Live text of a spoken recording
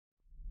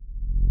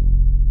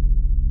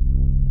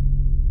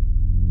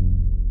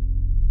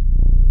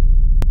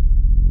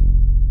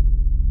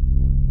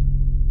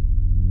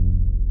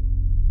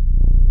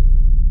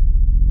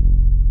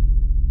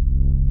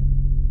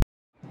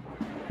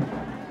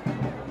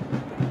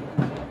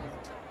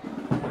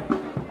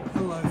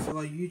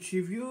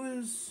YouTube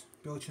viewers,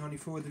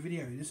 Belch94 with the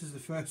video. This is the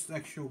first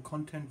actual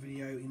content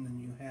video in the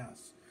new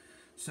house.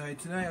 So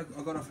today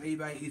I got off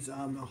eBay is a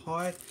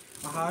hard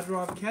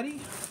drive caddy.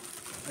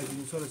 As you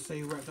can sort of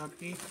see wrapped up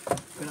here.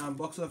 Gonna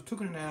unbox it. I've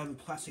taken it out of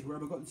the plastic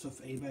rubber. Got this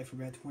off eBay for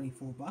about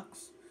 24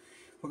 bucks.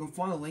 If I can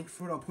find a link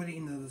for it, I'll put it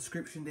in the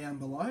description down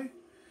below.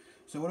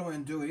 So what I'm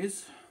going to do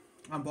is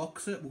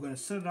unbox it. We're going to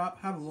set it up,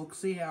 have a look,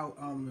 see how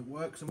it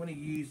works. I'm going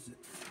to use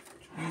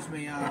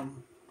my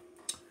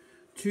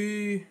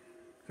two,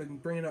 if I can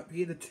bring it up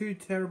here, the 2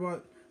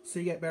 terabyte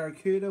Seagate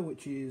Barracuda,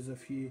 which is a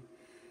few,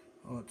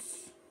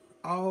 it's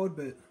old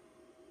but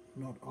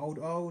not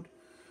old.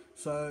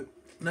 So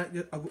I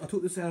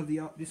took this out of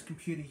this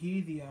computer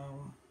here,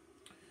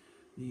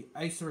 the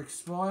Acer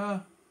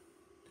Aspire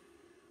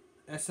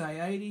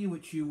SA80,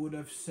 which you would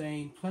have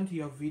seen plenty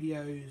of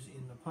videos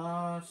in the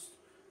past,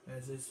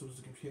 as this was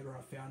the computer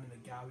I found in the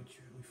garbage.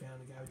 We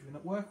found in the garbage bin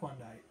at work one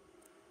day.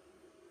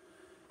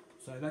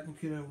 So that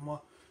computer,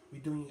 I'll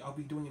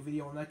be doing a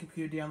video on that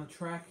computer down the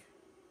track,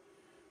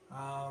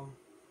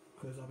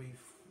 because I'll be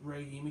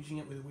re-imaging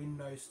it with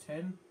Windows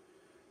 10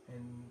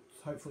 and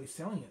hopefully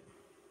selling it.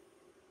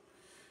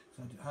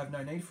 So I have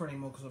no need for it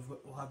anymore because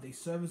we'll have these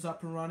servers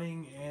up and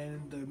running,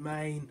 and the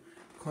main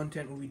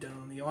content will be done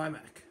on the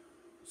iMac.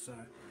 So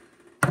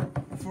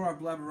before I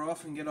blabber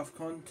off and get off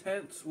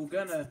contents, we're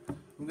gonna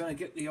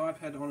get the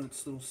iPad on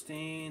its little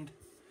stand,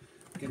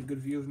 get a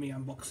good view of me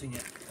unboxing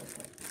it.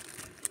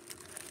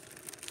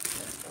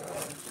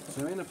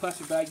 So in the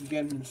plastic bag you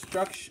get an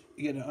instruction,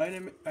 you get an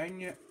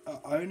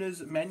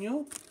owner's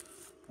manual.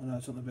 I know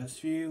it's not the best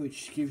view,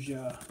 which gives you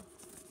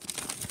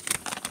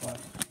like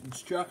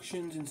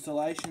instructions,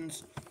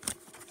 installations.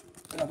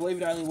 And I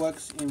believe it only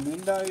works in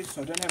Windows,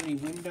 so I don't have any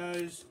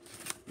Windows.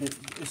 It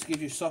just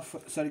gives you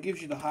software, so it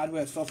gives you the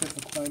hardware software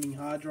for cloning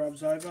hard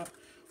drives over,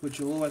 which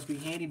will always be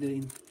handy.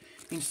 The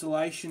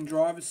installation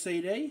driver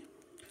CD,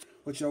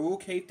 which I will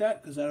keep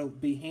that because that'll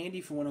be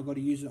handy for when I've got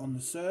to use it on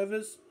the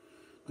servers.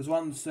 Because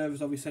one of the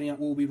servers I'll be setting up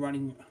will be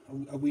running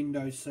a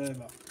Windows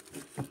server.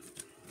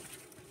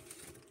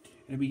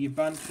 It'll be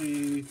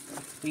Ubuntu, I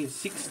think it's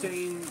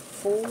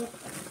 16.4.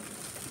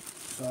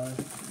 So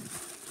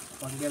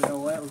if I can get it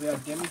all out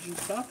without damaging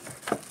stuff.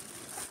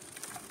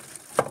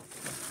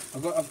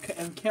 I've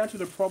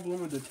encountered a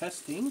problem with the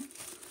testing.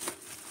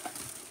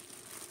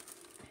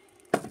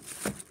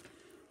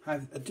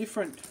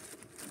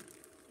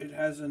 It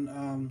has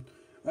an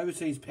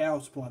overseas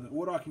power supply, but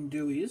what I can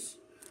do is,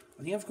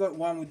 I think I've got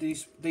one with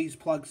these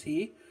plugs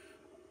here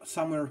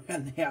somewhere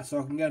around the house, so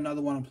I can get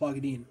another one and plug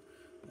it in,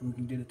 and we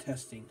can do the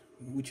testing,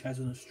 which has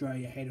an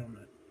Australia head on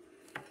it.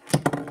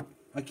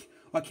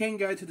 I can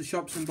go to the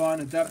shops and buy an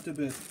adapter,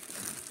 but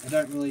I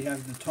don't really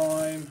have the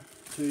time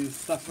to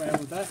stuff around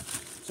with that.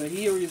 So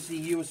here is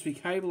the USB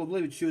cable. I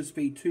believe it's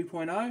USB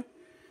 2.0,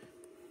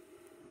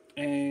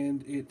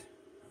 and it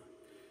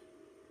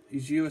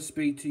is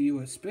USB to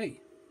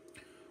USB,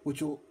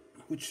 which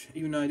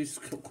even though this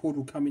cord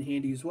will come in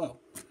handy as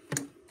well.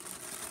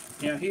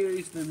 Now here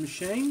is the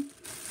machine,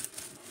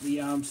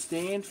 the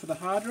stand for the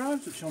hard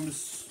drives, which I'm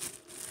just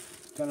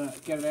gonna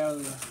get it out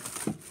of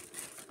the.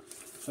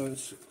 So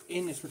it's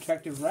in this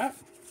protective wrap.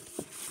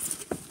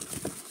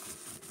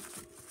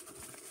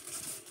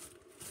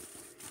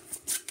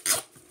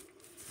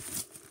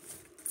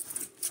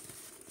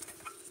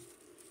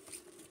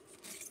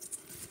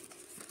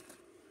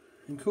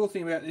 And the cool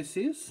thing about this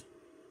is,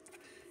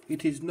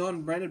 it is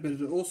non-branded, but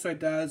it also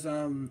does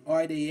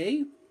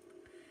IDE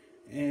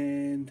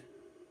and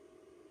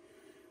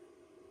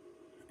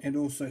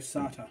also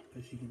SATA,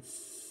 as you can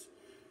see,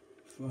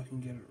 if I can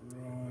get it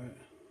right.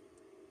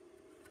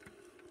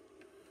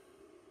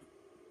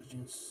 As you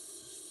can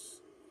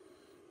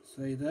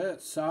see there,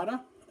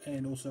 SATA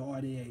and also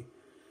IDE,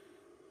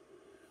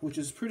 which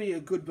is pretty a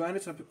good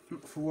bonus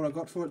for what I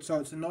got for it. So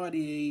it's an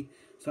IDE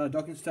SATA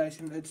docking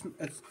station.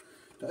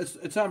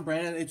 It's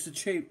unbranded. It's a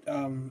cheap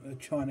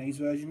Chinese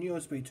version,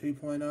 USB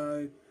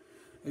 2.0.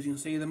 As you can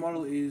see, the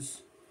model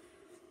is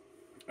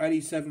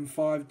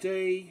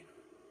 875D,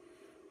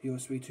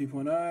 USB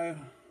 2.0.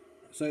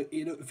 So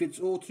it fits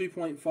all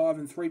 2.5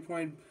 and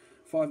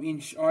 3.5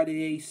 inch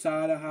IDE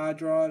SATA hard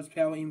drives,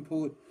 power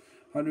input,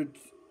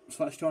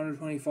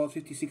 100/220 volts,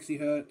 50-60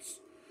 Hz,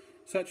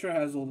 etc.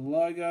 Has all the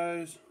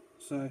logos.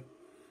 So,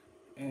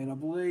 and I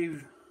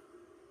believe,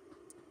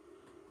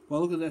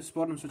 well, look at that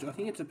bottom switch. I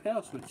think it's a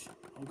power switch.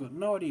 I've got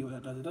no idea what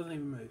that does. It doesn't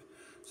even move.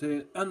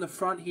 So on the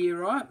front here,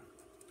 right,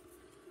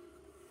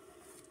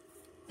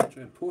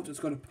 port, it's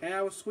got a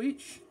power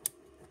switch,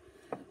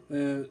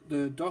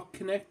 the dock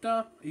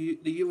connector, the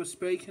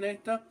USB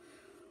connector.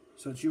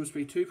 So it's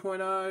USB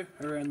 2.0.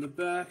 Around the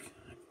back,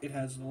 it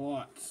has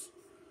lights.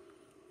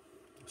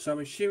 So I'm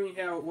assuming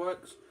how it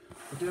works.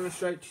 I'll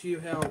demonstrate to you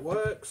how it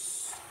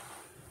works.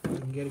 I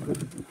can get a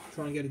good. I'm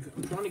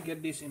trying to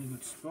get this in a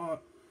good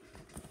spot.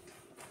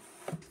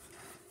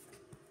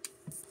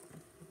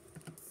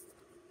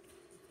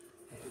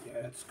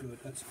 That's good,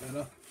 that's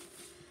better.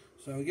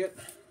 So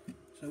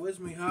where's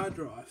my hard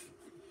drive?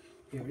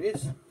 Here it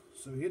is.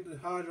 So we get the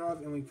hard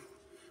drive and we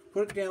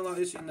put it down like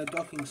this in the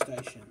docking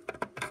station.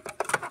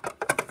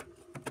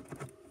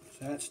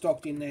 So that's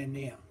stocked in there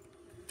now.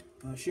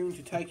 I'm assuming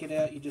to take it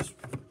out, you've got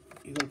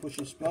to push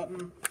this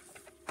button,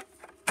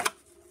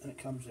 and it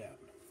comes out.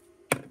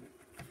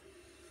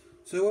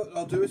 So what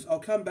I'll do is I'll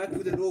come back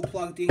with it all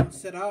plugged in,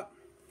 set up,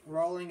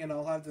 rolling, and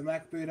I'll have the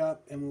Mac boot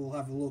up, and we'll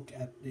have a look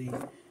at the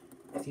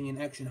thing in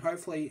action.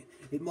 Hopefully,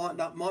 it might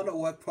not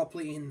work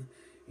properly in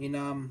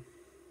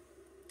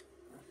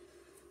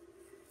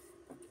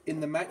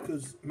the Mac,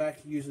 because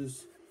Mac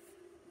uses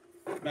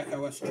Mac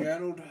OS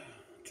Journaled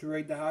to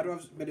read the hard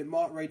drives, but it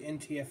might read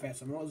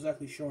NTFS. I'm not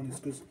exactly sure on this,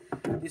 because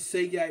this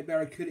Seagate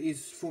Barracuda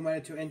is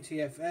formatted to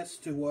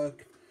NTFS to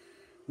work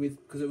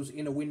with, because it was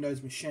in a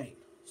Windows machine.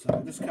 So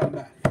I'll just come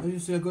back. As you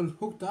see, I've got it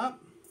hooked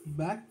up,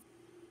 back.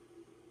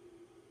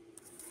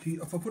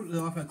 If I put the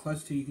iPhone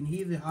close to you, you can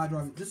hear the hard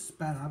drive just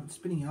span up, it's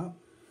spinning up.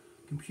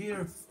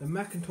 Computer, the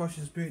Macintosh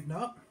is booting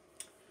up.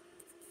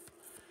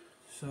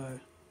 So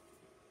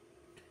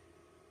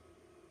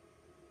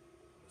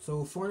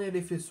we'll find out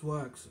if this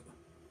works.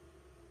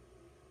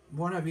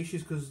 Might have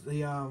issues because of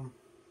the hard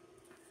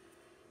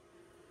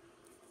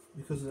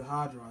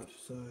drive.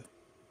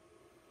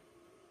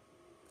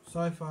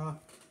 So far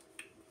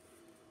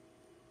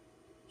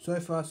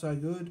so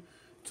good.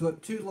 It's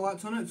got two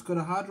lights on it. It's got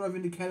a hard drive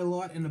indicator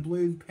light and a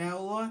blue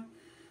power light.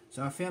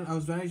 So I was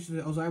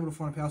able to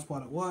find a power supply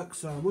that works.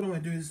 So what I'm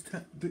going to do is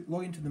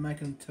log into the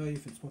Mac and tell you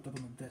if it's popped up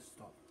on the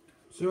desktop.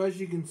 So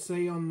as you can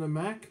see on the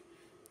Mac,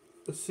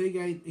 the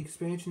Seagate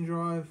expansion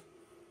drive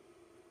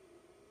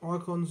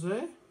icon's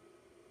there.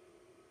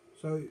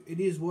 So it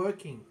is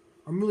working.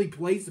 I'm really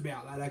pleased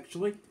about that,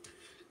 actually,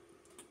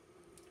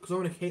 because I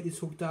want to keep this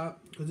hooked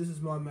up, because this is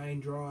my main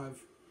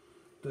drive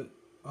that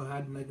I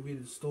had an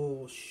computer to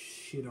store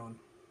shit on.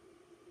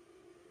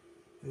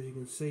 As you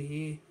can see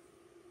here,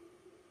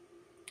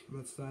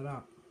 that's that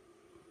up.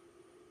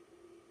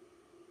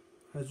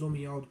 Has all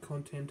my old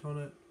content on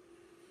it,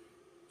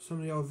 some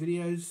of the old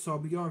videos, so I'll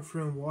be going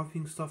through and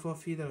wiping stuff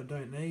off here that I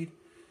don't need,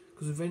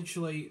 because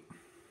eventually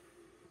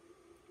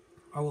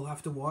I will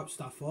have to wipe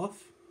stuff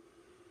off,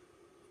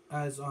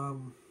 as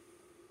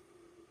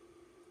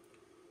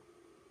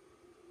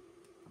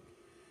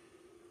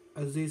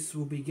this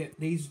will be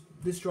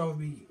this drive will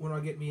be, when I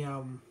get me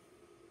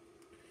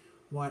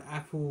my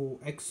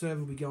Apple X server,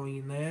 will be going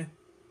in there,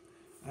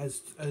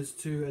 as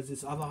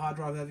this other hard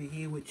drive over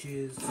here, which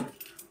is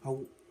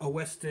a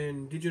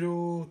Western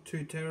Digital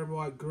 2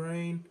 terabyte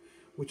green,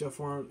 which I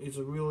find is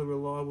a really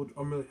reliable.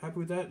 I'm really happy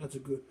with that. That's a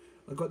good.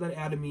 I got that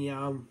out of me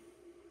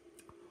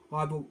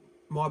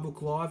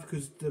MyBook Live,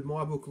 because the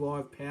MyBook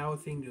Live power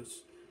thing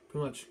just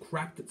pretty much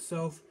cracked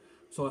itself,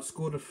 so I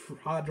scored a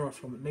hard drive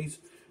from it. And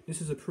this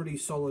is a pretty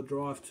solid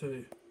drive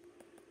too.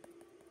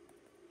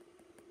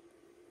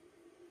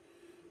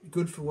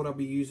 Good for what I'll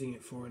be using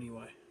it for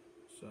anyway.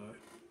 So,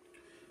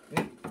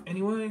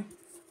 anyway,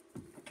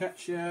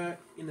 catch you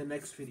in the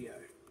next video.